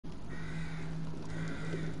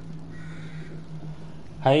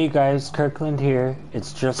Hi you guys, Kirkland here.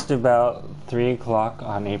 It's just about 3 o'clock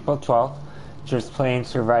on April 12th. Just playing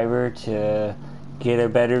Survivor to get a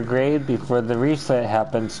better grade before the reset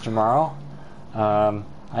happens tomorrow.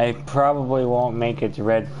 I probably won't make it to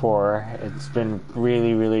Red 4. It's been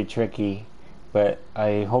really tricky, but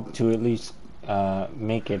I hope to at least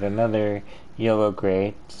make it another yellow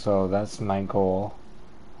grade, so that's my goal.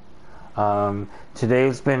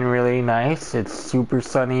 Today's been really nice. It's super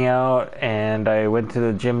sunny out, and I went to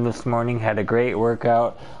the gym this morning, had a great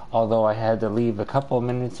workout, although I had to leave a couple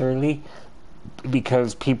minutes early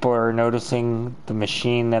because people are noticing the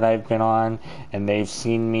machine that I've been on, and they've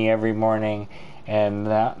seen me every morning, and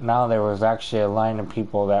now there was actually a line of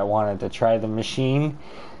people that wanted to try the machine,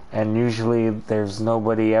 and usually there's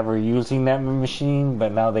nobody ever using that machine,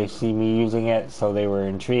 but now they see me using it, so they were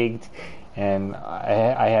intrigued, and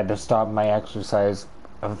I had to stop my exercise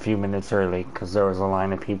a few minutes early because there was a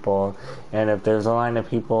line of people, and if there's a line of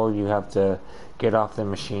people you have to get off the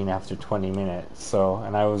machine after 20 minutes,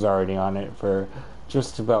 and I was already on it for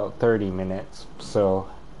just about 30 minutes, so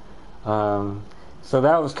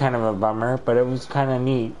that was kind of a bummer, but it was kind of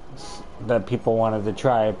neat that people wanted to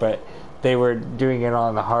try, but they were doing it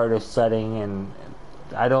on the hardest setting, and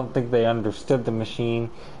I don't think they understood the machine,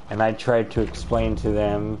 and I tried to explain to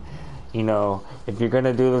them, if you're going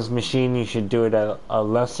to do this machine, you should do it at a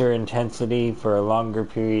lesser intensity for a longer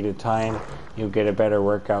period of time. You'll get a better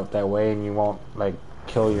workout that way, and you won't,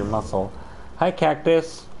 kill your muscle. Hi,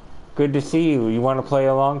 Cactus. Good to see you. You want to play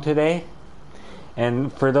along today?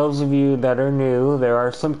 And for those of you that are new, there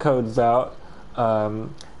are some codes out.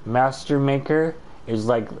 MASTERMAKER is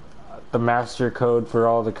like the master code for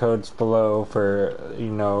all the codes below for,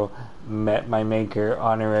 METMYMAKER,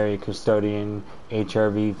 Honorary Custodian,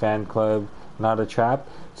 HRVFANCLUB, NOTATRAP.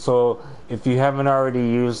 So if you haven't already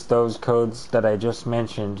used those codes that I just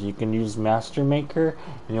mentioned, you can use MASTERMAKER,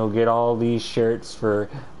 and you'll get all these shirts for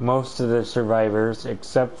most of the survivors,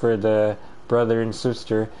 except for the brother and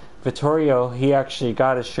sister. Vittorio, he actually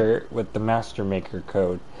got a shirt with the MASTERMAKER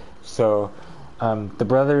code. So the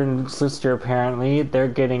brother and sister, apparently, they're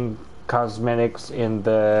getting cosmetics in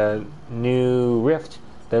the new Rift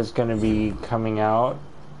that's going to be coming out,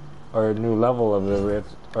 or a new level of the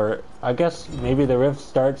Rift, or I guess maybe the Rift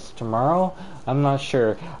starts tomorrow? I'm not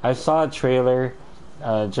sure. I saw a trailer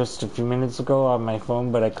just a few minutes ago on my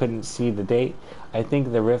phone, but I couldn't see the date. I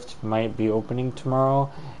think the Rift might be opening tomorrow,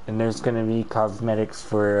 and there's going to be cosmetics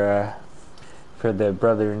for the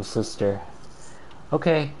brother and sister.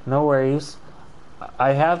 Okay, no worries.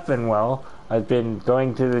 I have been well. I've been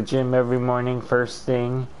going to the gym every morning first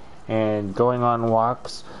thing and going on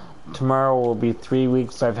walks. Tomorrow will be 3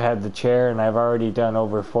 weeks I've had the chair, and I've already done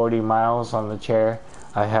over 40 miles on the chair.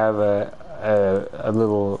 I have a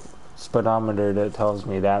little speedometer that tells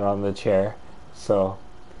me that on the chair. So,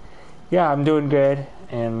 yeah, I'm doing good,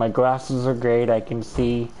 and my glasses are great. I can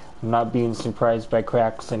see. I'm not being surprised by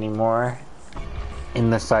cracks anymore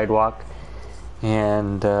in the sidewalk.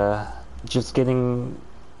 And just getting,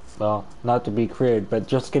 well, not to be crude, but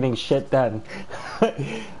just getting shit done.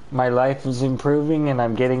 My life is improving and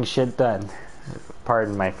I'm getting shit done.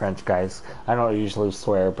 Pardon my French, guys. I don't usually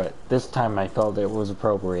swear, but this time I felt it was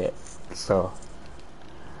appropriate. So,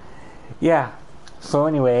 yeah. So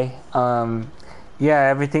anyway, yeah,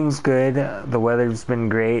 everything's good. The weather's been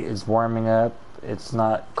great. It's warming up. It's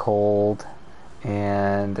not cold.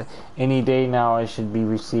 And any day now I should be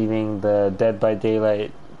receiving the Dead by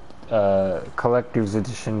Daylight Collector's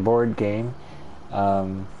Edition board game.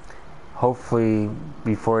 Hopefully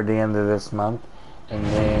before the end of this month, and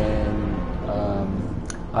then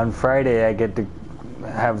on Friday I get to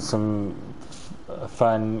have some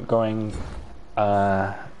fun going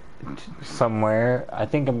somewhere. I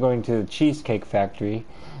think I'm going to the Cheesecake Factory,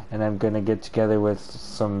 and I'm going to get together with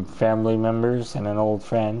some family members and an old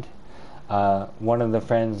friend. One of the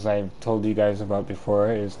friends I've told you guys about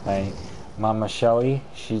before is my Mama Shelly.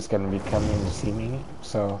 She's going to be coming to see me,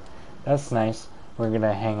 so that's nice. We're going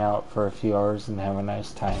to hang out for a few hours and have a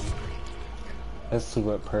nice time. Let's see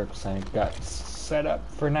what perks I got set up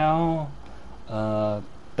for now.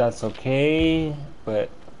 That's okay, but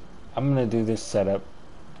I'm going to do this setup.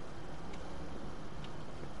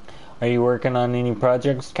 Are you working on any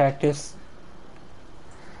projects, Cactus?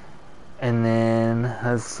 And then,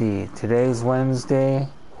 let's see, today's Wednesday.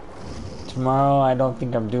 Tomorrow I don't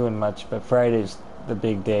think I'm doing much, but Friday's the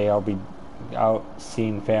big day. I'll be out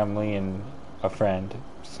seeing family and a friend,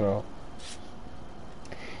 so,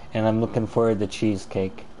 and I'm looking forward to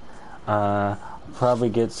cheesecake. I'll probably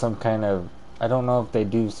get some kind of, I don't know if they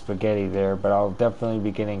do spaghetti there, but I'll definitely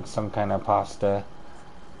be getting some kind of pasta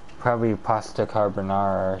Probably pasta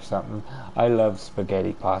carbonara or something. I love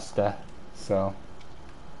spaghetti pasta, so.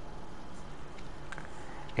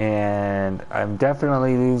 And I'm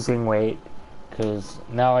definitely losing weight because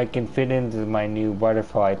now I can fit into my new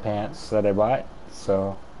butterfly pants that I bought.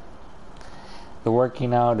 So the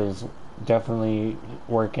working out is definitely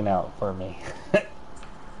working out for me.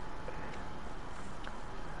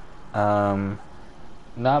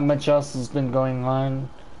 Not much else has been going on.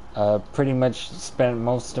 Pretty much spent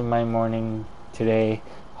most of my morning today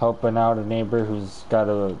helping out a neighbor who's got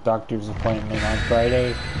a doctor's appointment on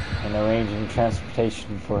Friday and arranging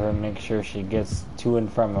transportation for her, make sure she gets to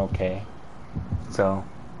and from okay. So,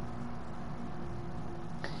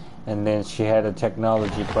 and then she had a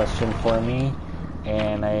technology question for me,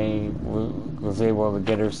 and I was able to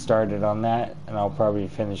get her started on that, and I'll probably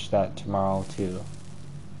finish that tomorrow too.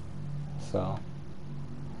 So,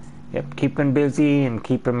 yep, keeping busy and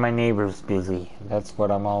keeping my neighbors busy. That's what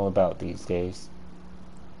I'm all about these days.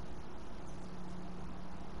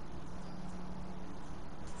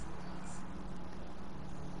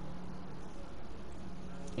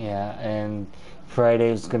 Yeah, and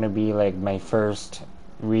Friday's gonna be like my first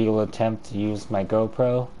real attempt to use my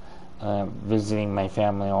GoPro. Visiting my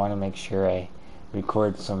family, I want to make sure I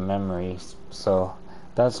record some memories. So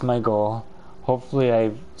that's my goal. Hopefully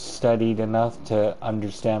I've studied enough to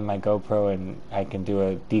understand my GoPro and I can do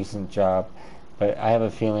a decent job. But I have a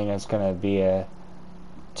feeling it's gonna be a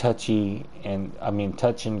touch and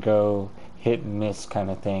go, hit and miss kind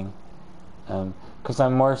of thing. Because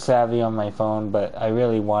I'm more savvy on my phone, but I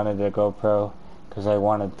really wanted a GoPro because I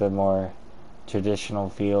wanted the more traditional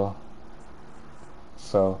feel.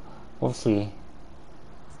 So we'll see.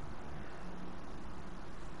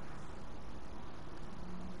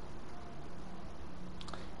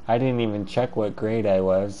 I didn't even check what grade I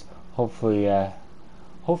was. Hopefully I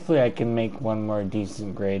can make one more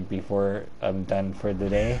decent grade before I'm done for the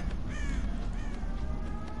day.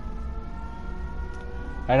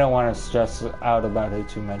 I don't want to stress out about it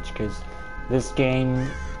too much because this game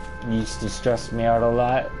used to stress me out a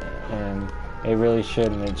lot, and it really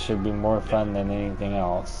shouldn't. It should be more fun than anything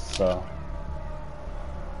else. So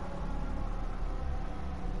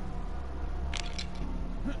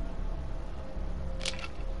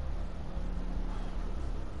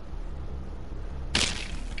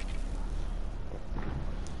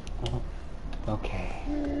okay.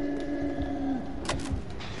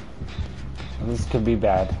 This could be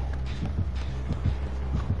bad.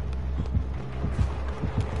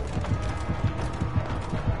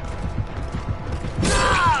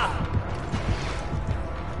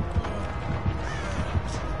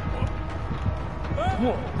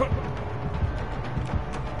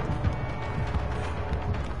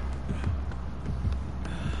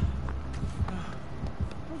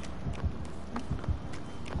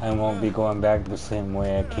 I won't be going back the same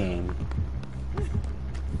way I came.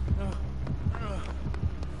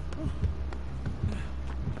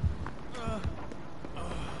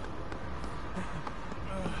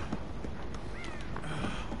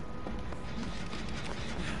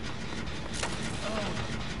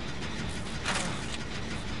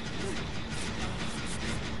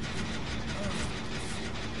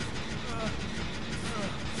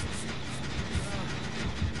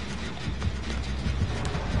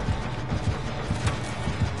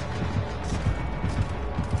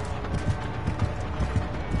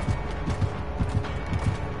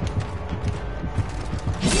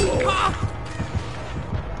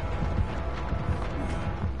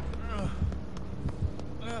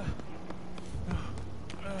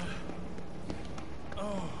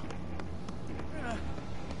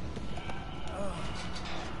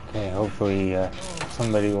 Okay, hopefully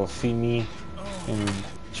somebody will see me and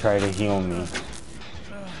try to heal me.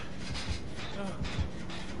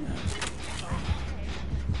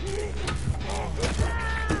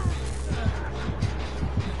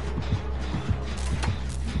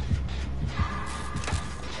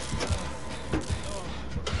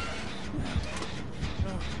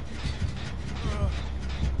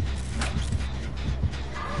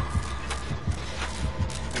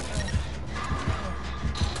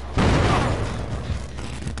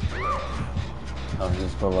 Oh,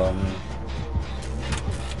 he's below me.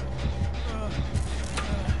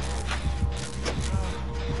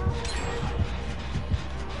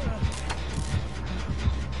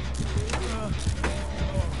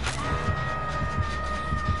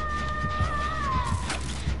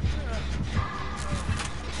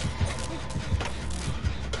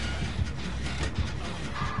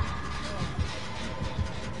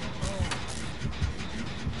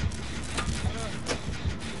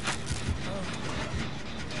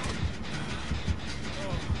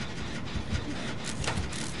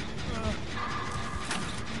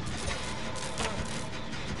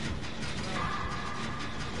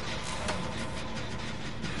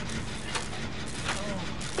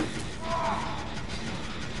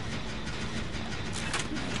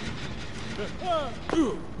 Okay,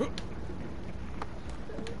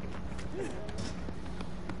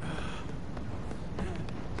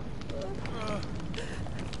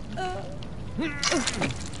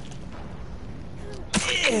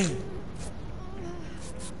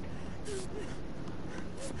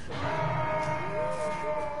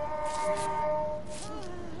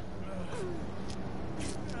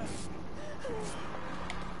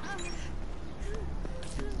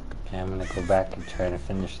 I'm gonna go back and try to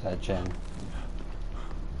finish that gen.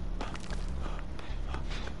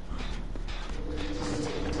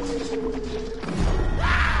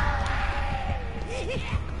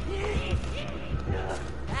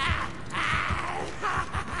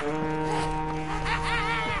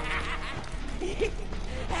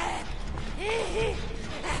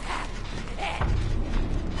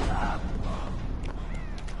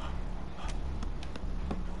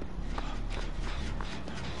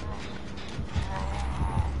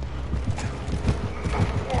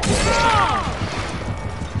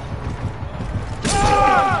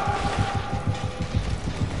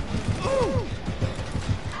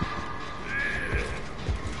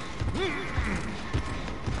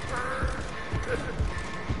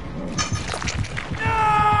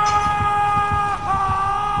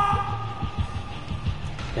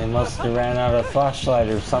 They must have ran out of flashlight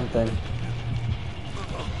or something.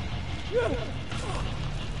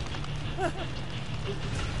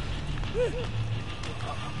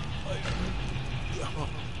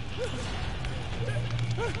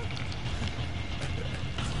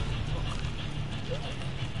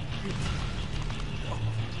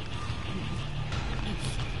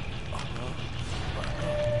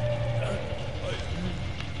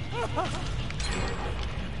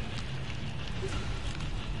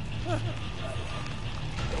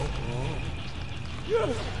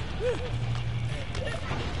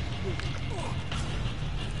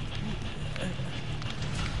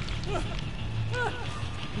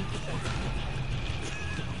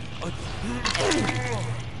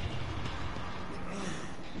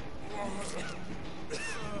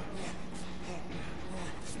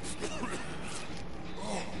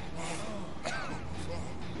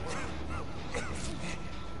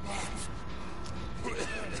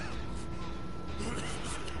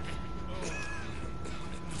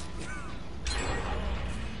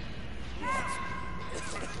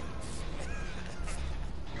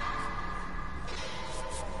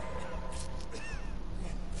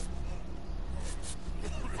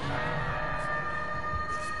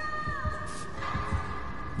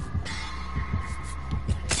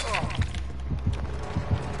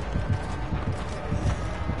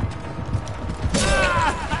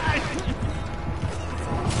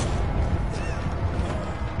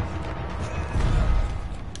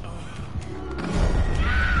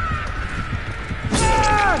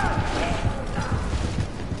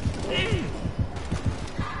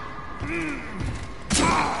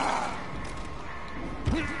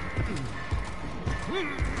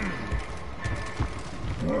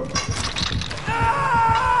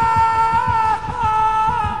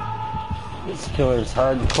 This killer's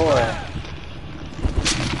hardcore.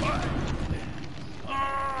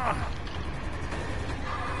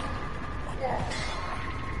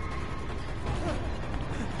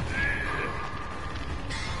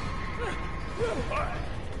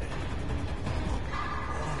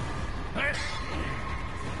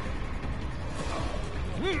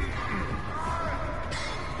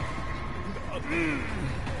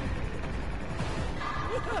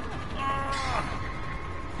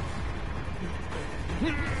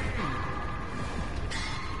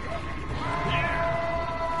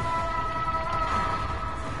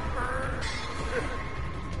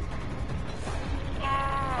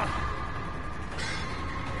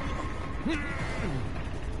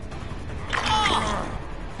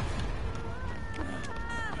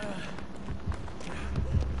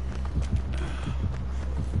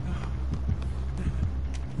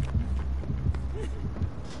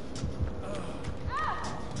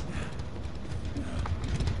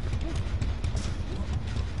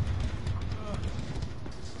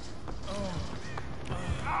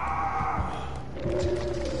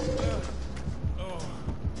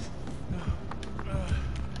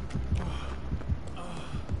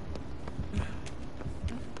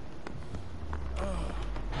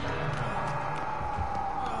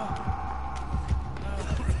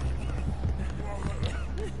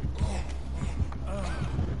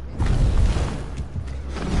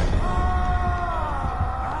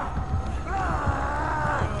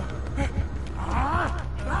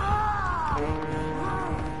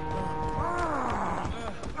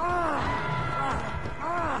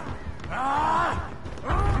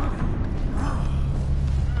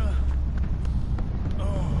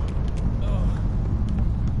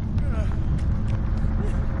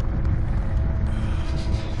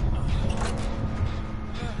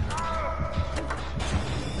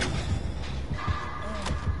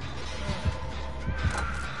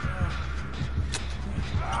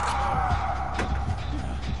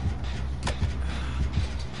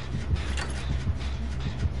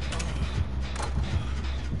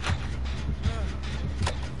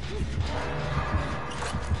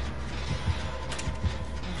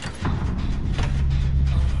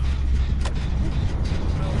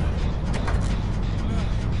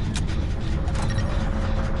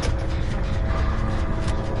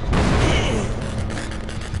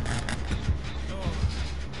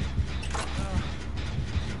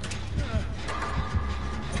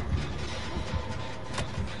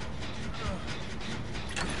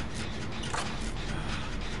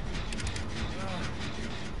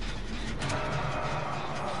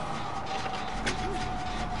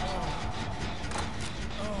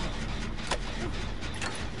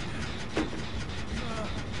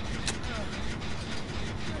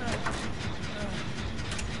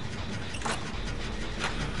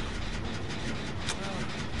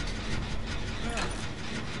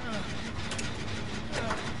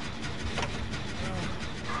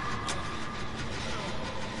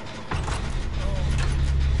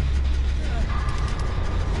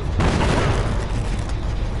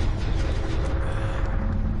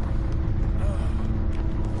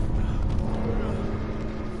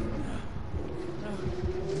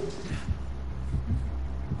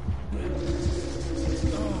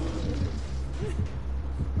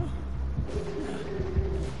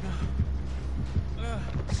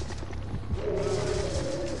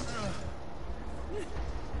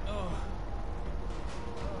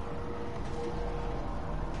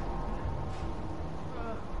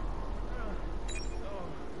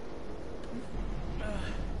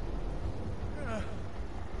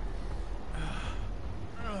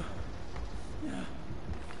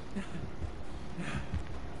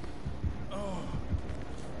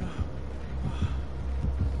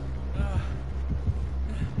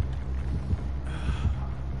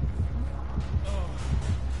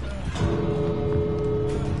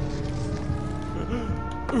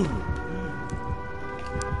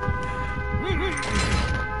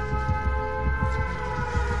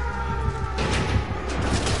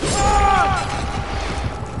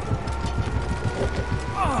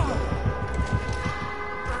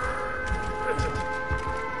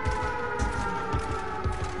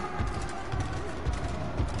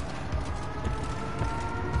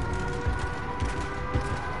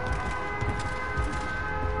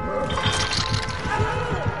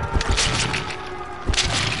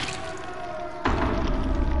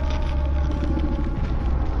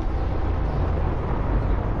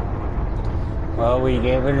 Well, we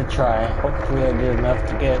gave it a try. Hopefully I did enough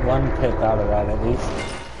to get one pip out of that at least.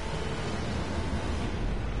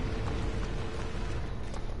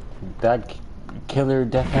 That killer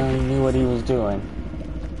definitely knew what he was doing.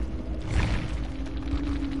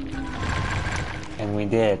 And we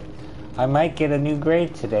did. I might get a new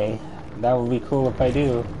grade today. That would be cool if I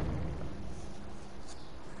do.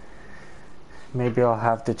 Maybe I'll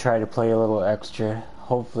have to try to play a little extra.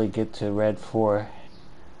 Hopefully get to red 4.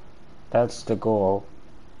 That's the goal.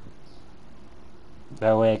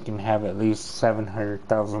 That way I can have at least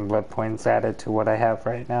 700,000 blood points added to what I have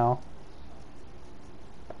right now.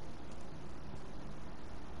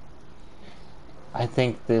 I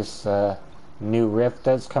think this new rift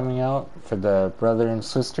that's coming out for the brother and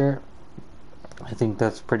sister, I think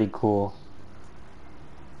that's pretty cool.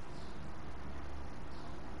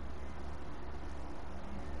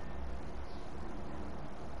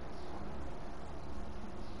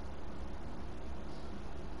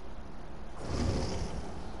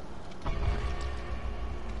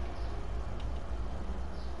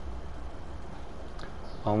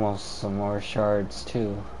 Almost some more shards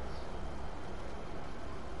too.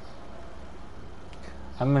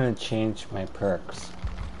 I'm gonna change my perks.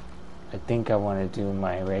 I think I want to do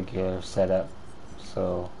my regular setup.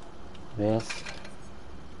 So this,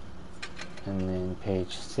 and then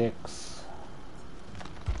page 6,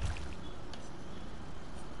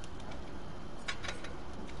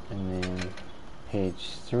 and then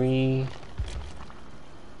page 3,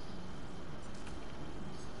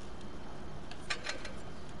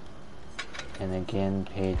 and again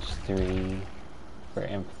page 3 for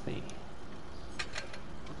empathy.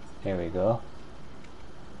 There we go.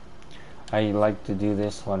 I like to do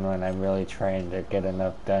this one when I'm really trying to get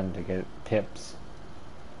enough done to get pips.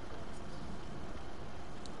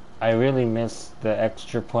 I really miss the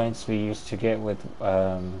extra points we used to get with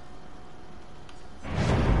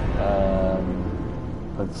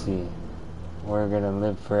let's see, We're Gonna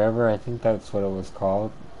Live Forever. I think that's what it was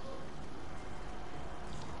called.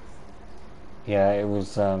 Yeah, it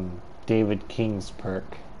was David King's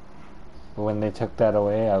perk. But when they took that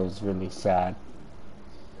away, I was really sad.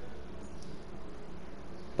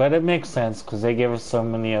 But it makes sense, because they gave us so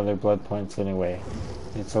many other blood points anyway.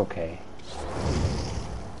 It's okay.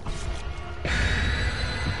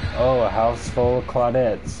 Oh, a house full of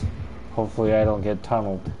Claudettes. Hopefully I don't get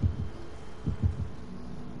tunneled.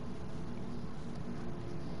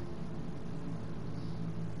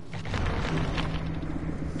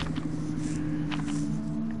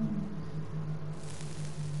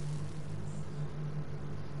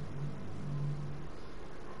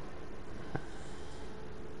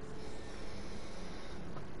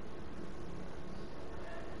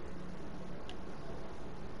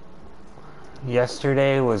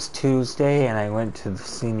 Yesterday was Tuesday, and I went to the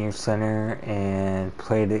senior center and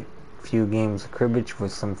played a few games of cribbage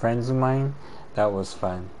with some friends of mine. That was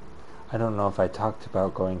fun. I don't know if I talked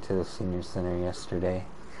about going to the senior center yesterday.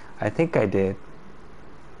 I think I did.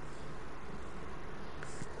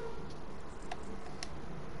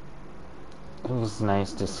 It was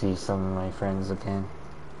nice to see some of my friends again.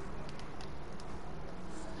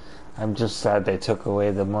 I'm just sad they took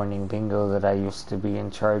away the morning bingo that I used to be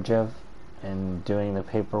in charge of and doing the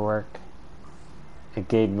paperwork. It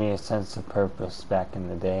gave me a sense of purpose back in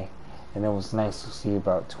the day, and it was nice to see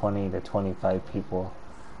about 20 to 25 people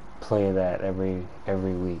play that every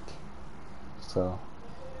week. So,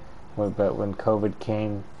 but when COVID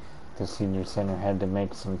came, the senior center had to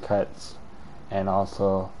make some cuts, and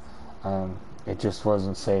also it just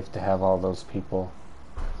wasn't safe to have all those people,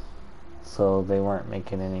 so they weren't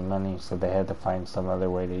making any money, so they had to find some other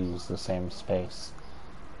way to use the same space.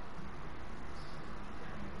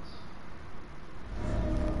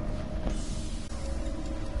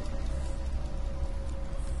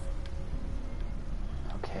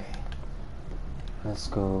 Let's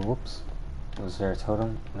go. Whoops. Was there a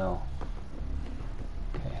totem? No.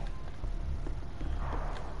 Okay.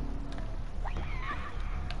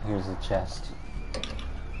 Here's a chest.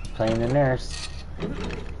 Playing the nurse.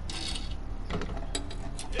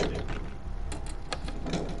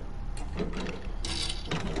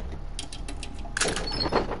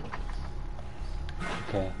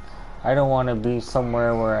 Okay. I don't want to be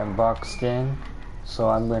somewhere where I'm boxed in, so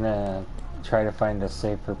I'm gonna try to find a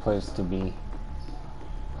safer place to be.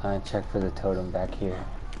 Check for the totem back here.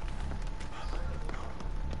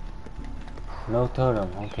 No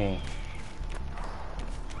totem, okay.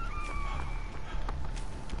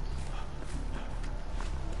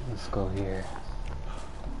 Let's go here.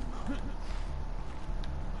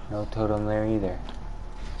 No totem there either.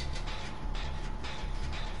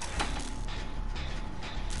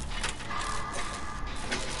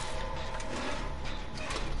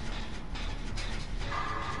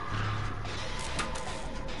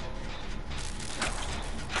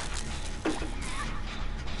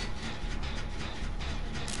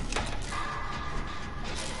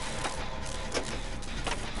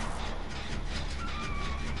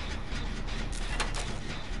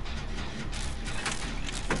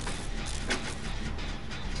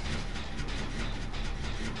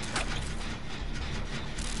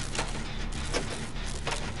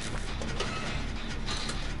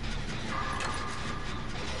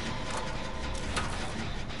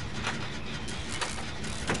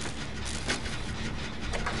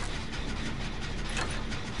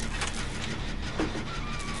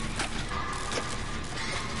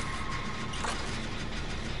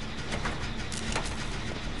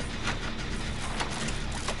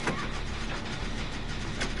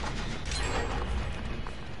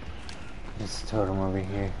 This totem over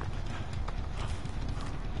here.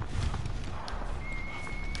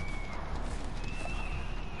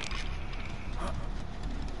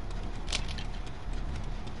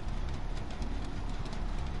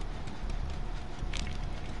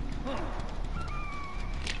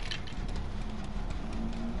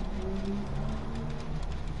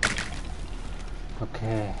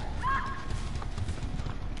 Okay.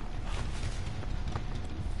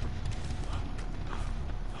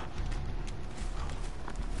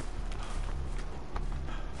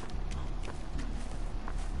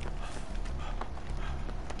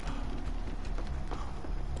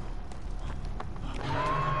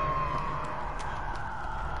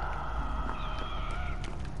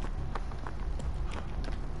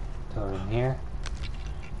 Totem here.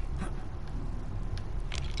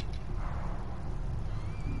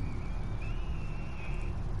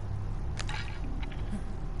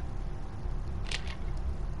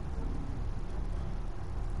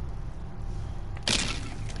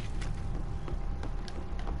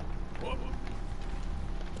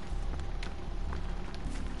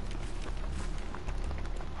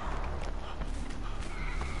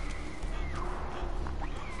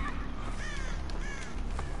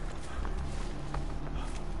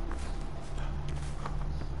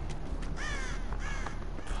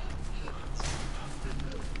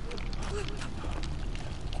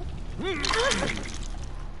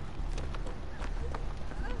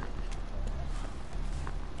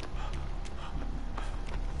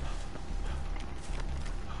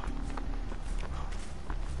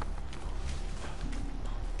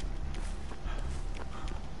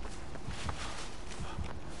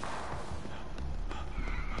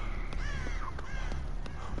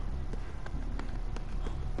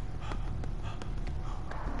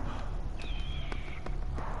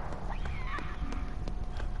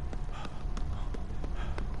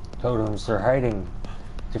 Totems are hiding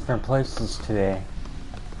different places today.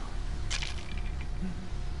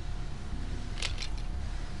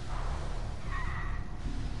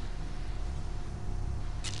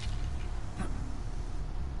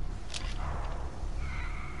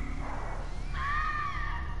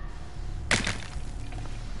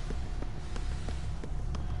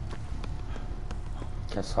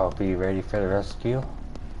 Guess I'll be ready for the rescue.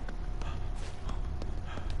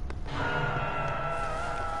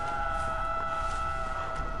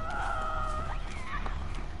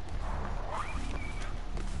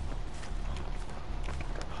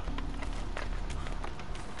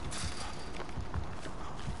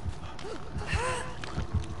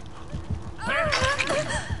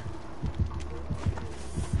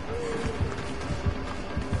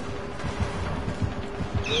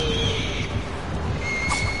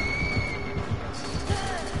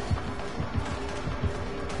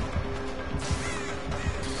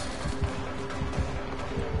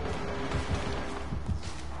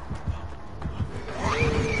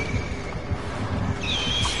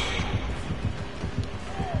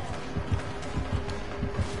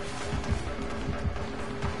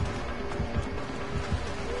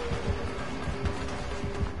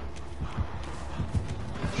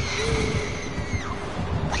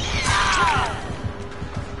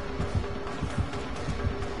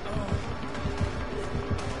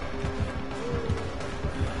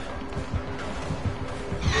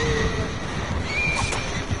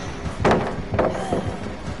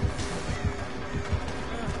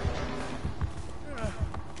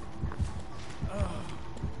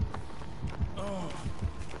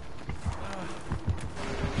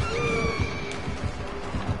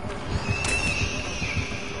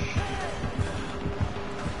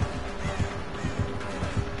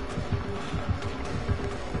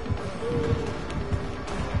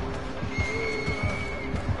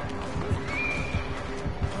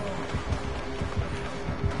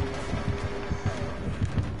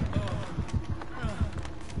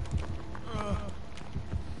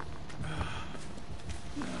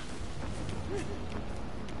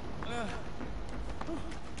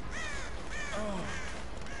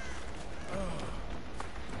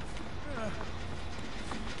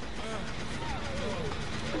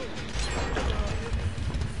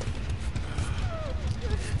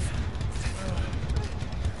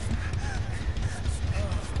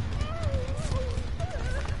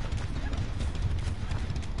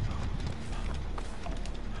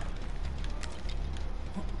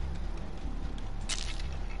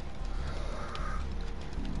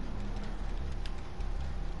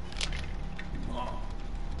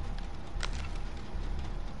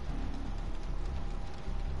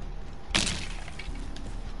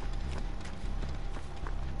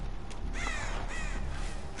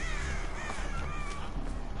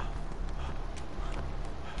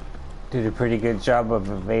 Did a pretty good job of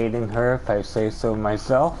evading her, if I say so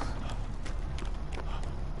myself.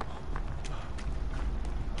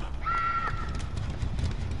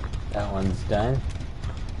 That one's done.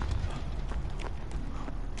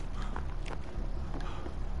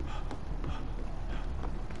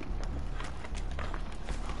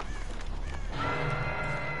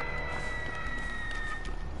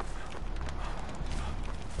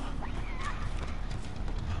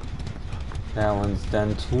 That one's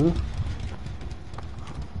done too.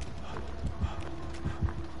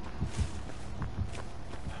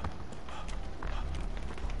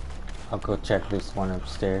 I'll go check this one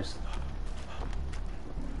upstairs.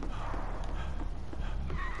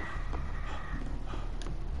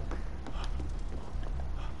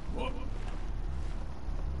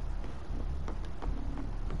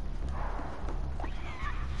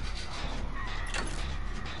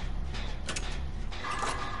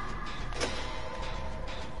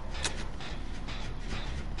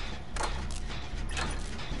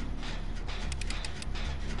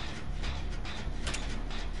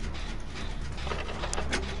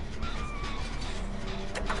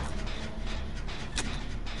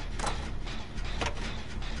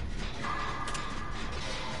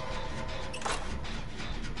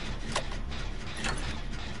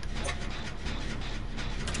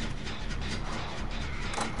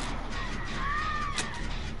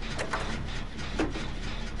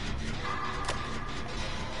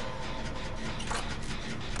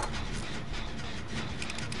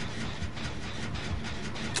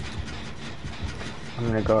 I'm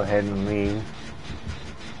gonna go ahead and leave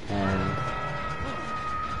and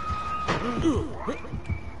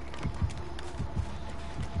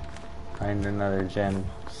find another gen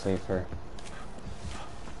safer.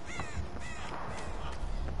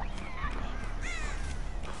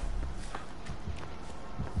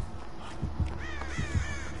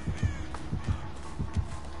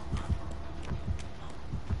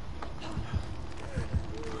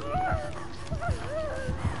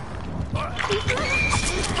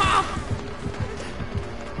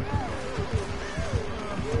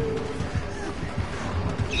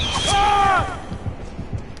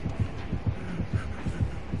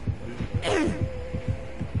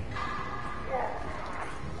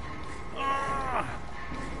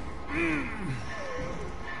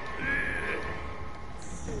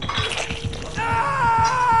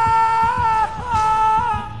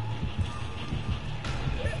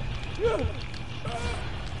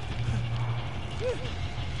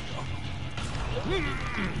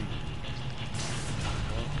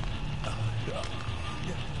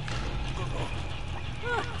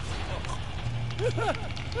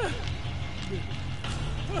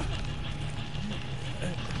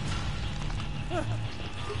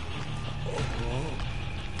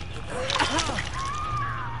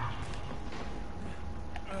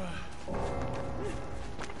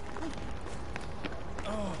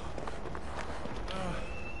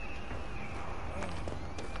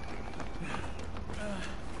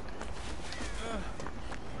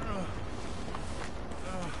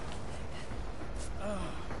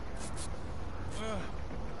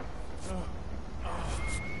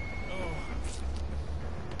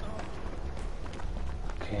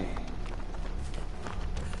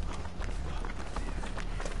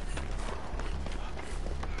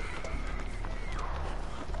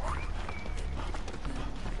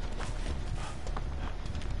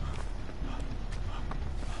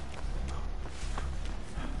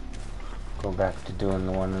 Go back to doing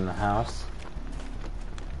the one in the house.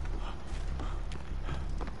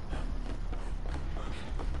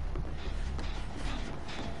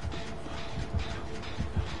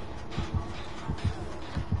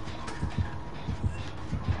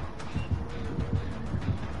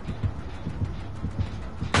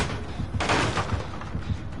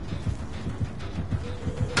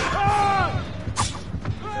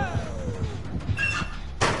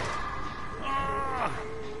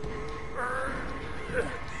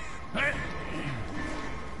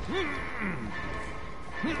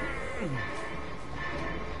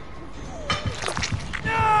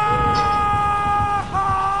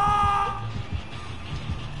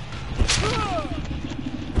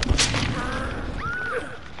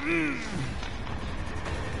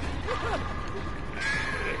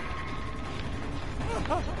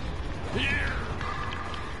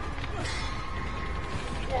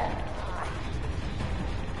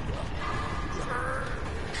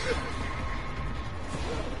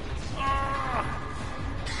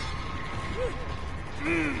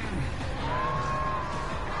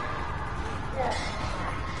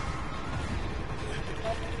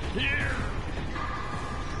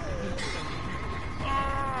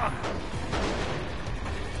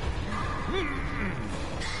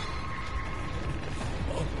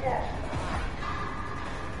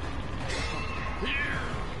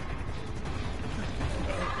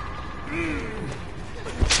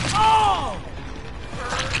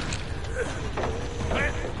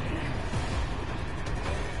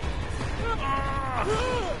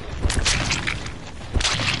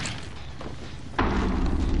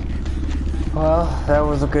 Well, that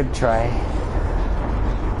was a good try.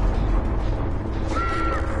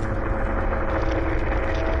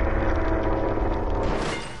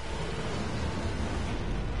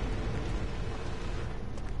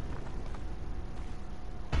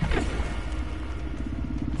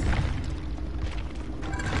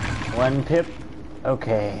 One pip.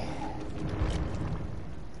 Okay.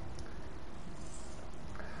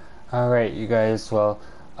 Alright, you guys. Well,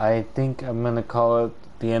 I think I'm gonna call it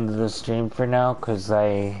the end of the stream for now because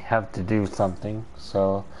I have to do something.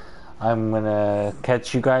 So I'm gonna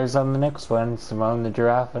catch you guys on the next one. Simone the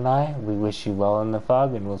Giraffe and I, we wish you well in the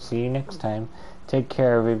fog, and we'll see you next time. Take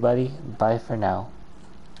care, everybody. Bye for now.